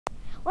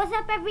What's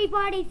up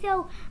everybody?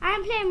 So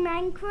I'm playing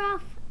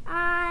Minecraft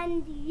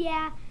and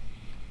yeah,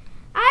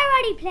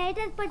 I already played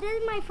this but this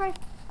is my first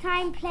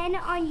time playing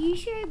it on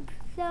YouTube.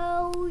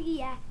 So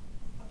yeah.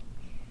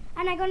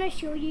 And I'm gonna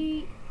show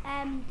you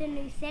the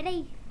new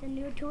city, the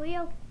new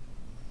tutorial.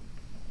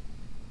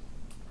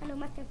 Hello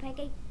Mr.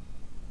 Piggy.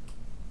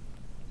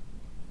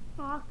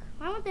 Oh,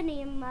 I want to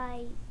name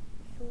my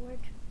sword.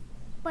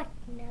 But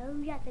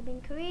no, you have to be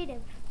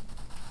creative.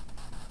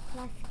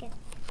 Let's get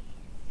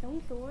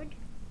some sword.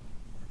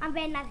 And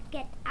then let's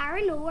get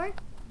iron ore.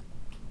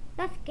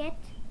 Let's get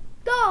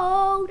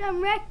gold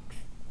and bricks.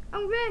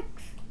 And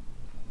bricks.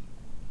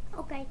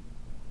 Okay.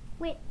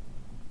 Wait.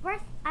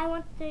 First I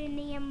want to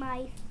name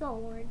my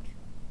sword.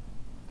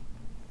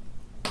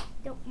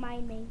 Don't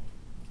mind me.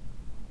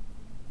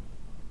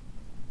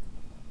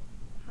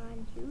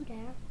 And you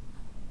there.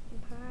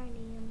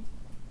 Name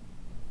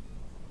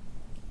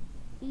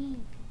E.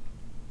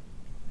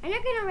 I'm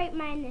not gonna write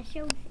my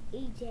initials.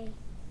 EJ.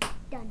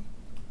 Done.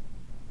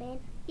 Man.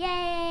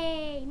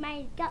 Yay!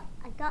 I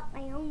got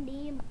my own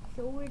name.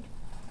 Sword.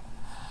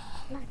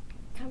 Let's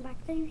turn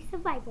back to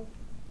survival.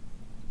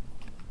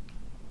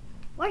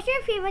 What's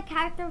your favorite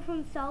character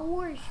from Star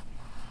Wars?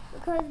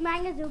 Because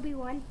mine is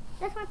Obi-Wan.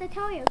 That's what to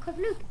tell you. Cause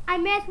look, I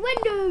made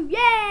window.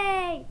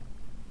 Yay!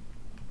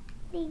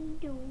 Ding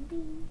dong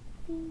ding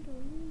ding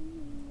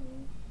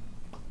dong.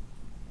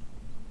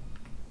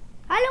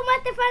 Hello,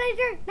 Mr.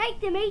 Villager. Nice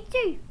to meet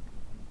you.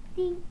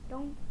 Ding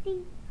dong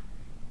ding.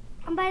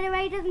 And by the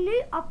way, there's a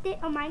new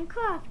update on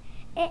Minecraft.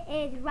 It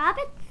is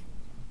rabbits,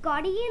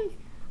 guardians,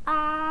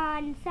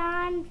 and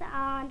sands,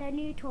 and a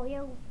new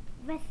tutorial.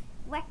 This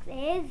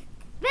is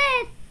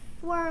this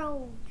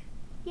world.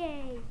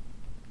 Yay!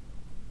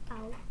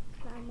 Ow,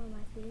 slam on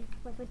my face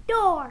with a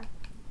door.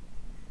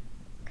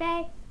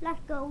 Okay,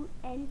 let's go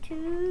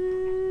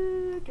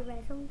into the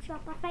resume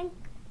shop. I think.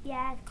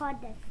 Yeah, it's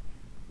called this.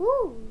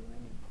 Ooh, I've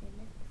never seen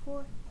this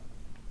before.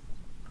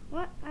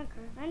 What?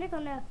 Okay, I'm just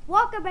gonna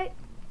walk about.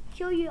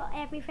 Show you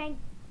everything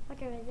what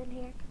there is in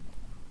here.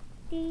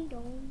 Ding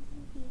dong.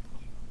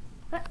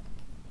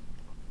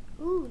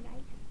 Ooh,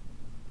 nice.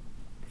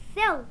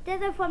 So,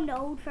 this is from the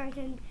old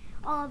version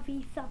of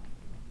the song.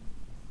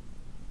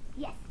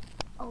 Yes,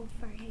 old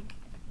version.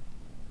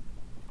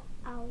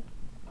 Ow.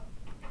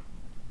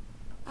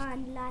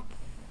 And let's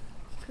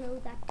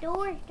close that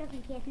door just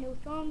in case no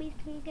zombies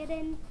can get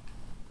in.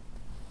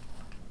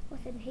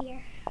 What's in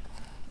here?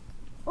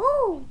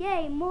 Oh,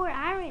 yay, more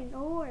iron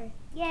ore.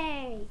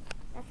 Yay.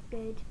 That's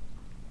good.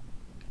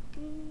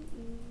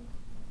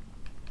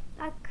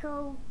 Let's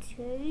go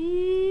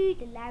to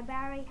the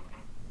library.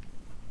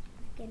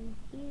 Let's get in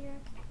here.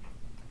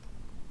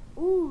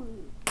 Ooh.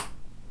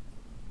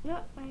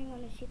 No, I'm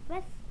gonna check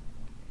this.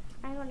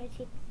 I'm gonna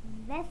check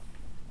this.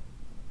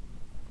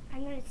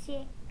 I'm gonna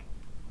check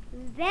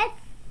this.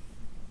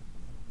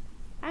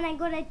 And I'm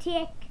gonna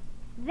take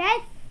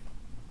this.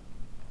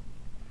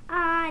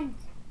 And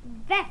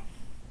this.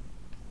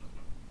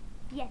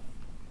 Yes.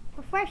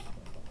 But first,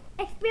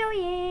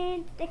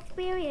 experience,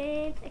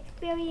 experience,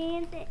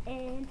 experience,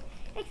 and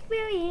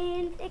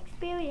experience,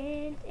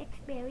 experience,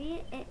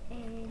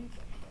 experience.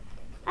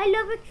 I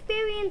love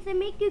experience and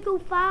make you go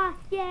fast.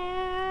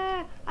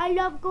 Yeah, I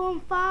love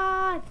going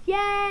fast.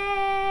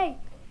 Yay!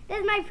 This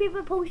is my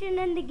favorite potion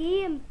in the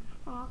game.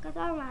 Oh, cause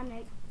I ran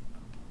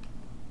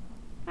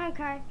out.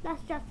 Okay,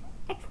 let's just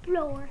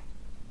explore.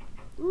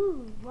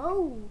 Ooh,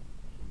 whoa.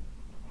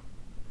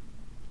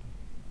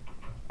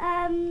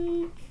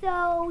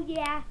 So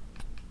yeah.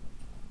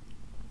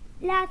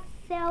 Let's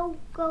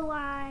go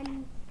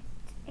and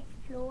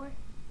explore.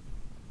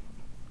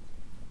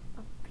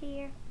 Up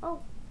here. Oh,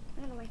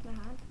 I'm gonna wipe my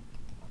hand.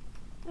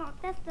 No,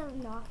 that's still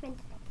nothing.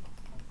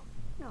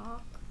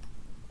 No.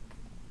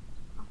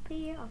 Up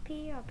here, up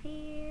here, up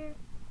here.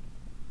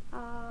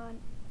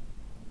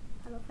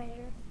 Hello,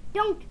 villager.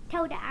 Don't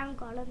tell the iron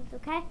golems,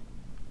 okay?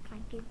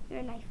 Thank you. You're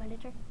a nice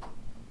villager.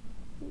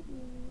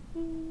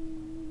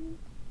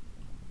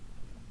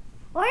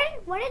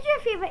 What is your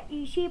favorite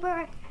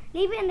YouTuber?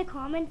 Leave it in the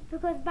comments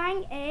because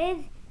mine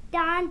is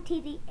Dan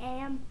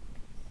TDM.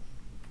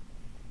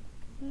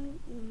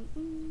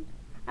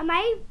 And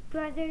my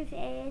brother's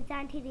is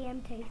Dan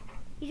TDM too.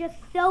 He's just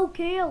so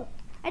cool.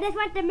 I just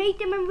want to meet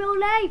him in real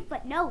life,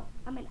 but no,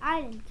 I'm in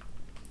Ireland.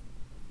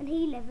 And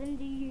he lives in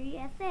the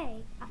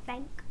USA, I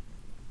think.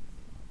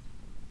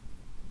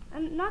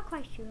 I'm not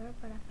quite sure,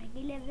 but I think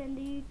he lives in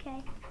the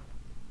UK.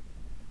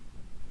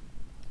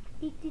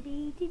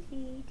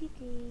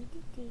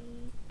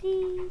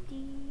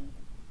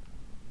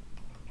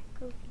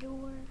 Close the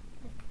door.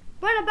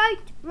 Run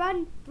about!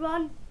 Run,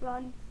 run,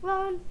 run,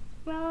 run,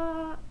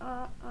 run,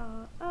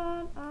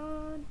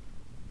 on.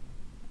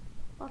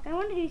 Look, I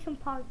want to do some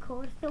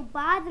parkour so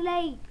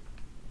badly.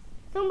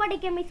 Somebody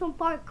give me some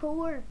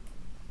parkour.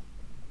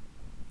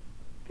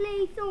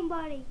 Please,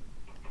 somebody.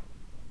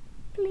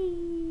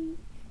 Please.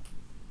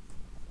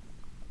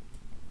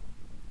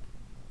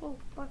 Oh,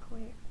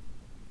 parkour.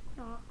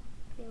 No,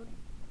 failed it.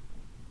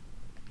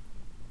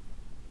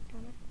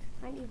 Damn it.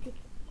 I need to.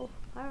 Oh,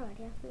 I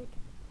already have food.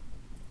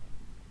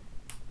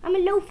 I'm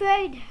in low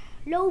food.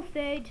 Low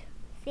food.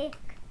 Sick.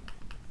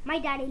 My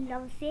daddy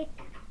loves sick.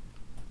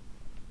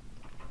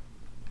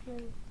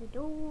 Close the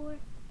door.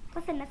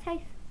 What's in this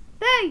house?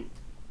 Boo!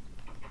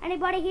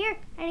 Anybody here?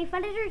 Any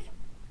villagers?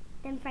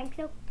 Didn't think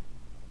so.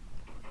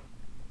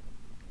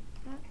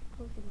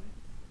 Close the door.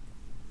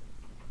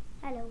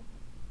 Hello.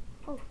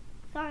 Oh,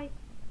 sorry.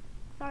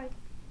 Sorry.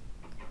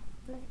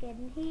 Let's get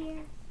in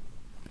here.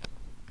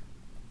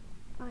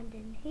 And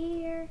in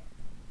here.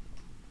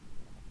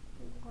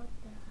 What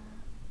the hell?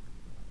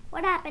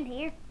 What happened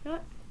here?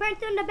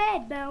 Burnt on the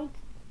bed. Bounce.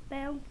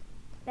 Bounce.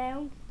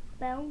 Bounce.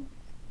 Bounce.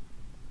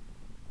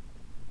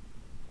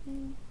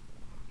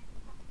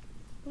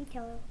 Don't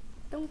tell him.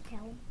 Don't tell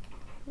him.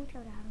 Don't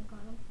tell Dad I haven't got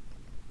him.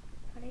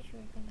 Pretty sure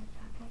he's gonna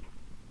attack me.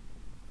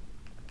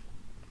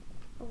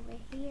 Over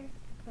here.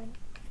 Sprint.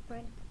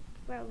 Sprint.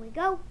 Where we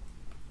go?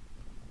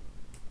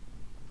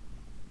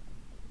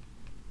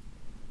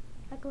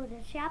 I go to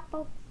the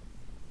chapel.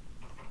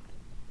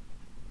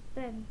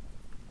 Boom.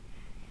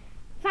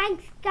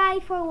 Thanks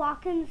guys for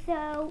watching.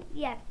 So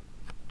yeah,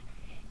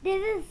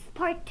 this is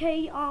part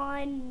 2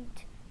 on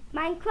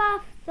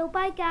Minecraft. So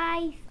bye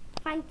guys.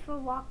 Thanks for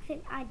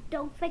watching and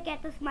don't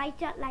forget to smash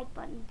that like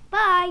button.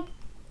 Bye.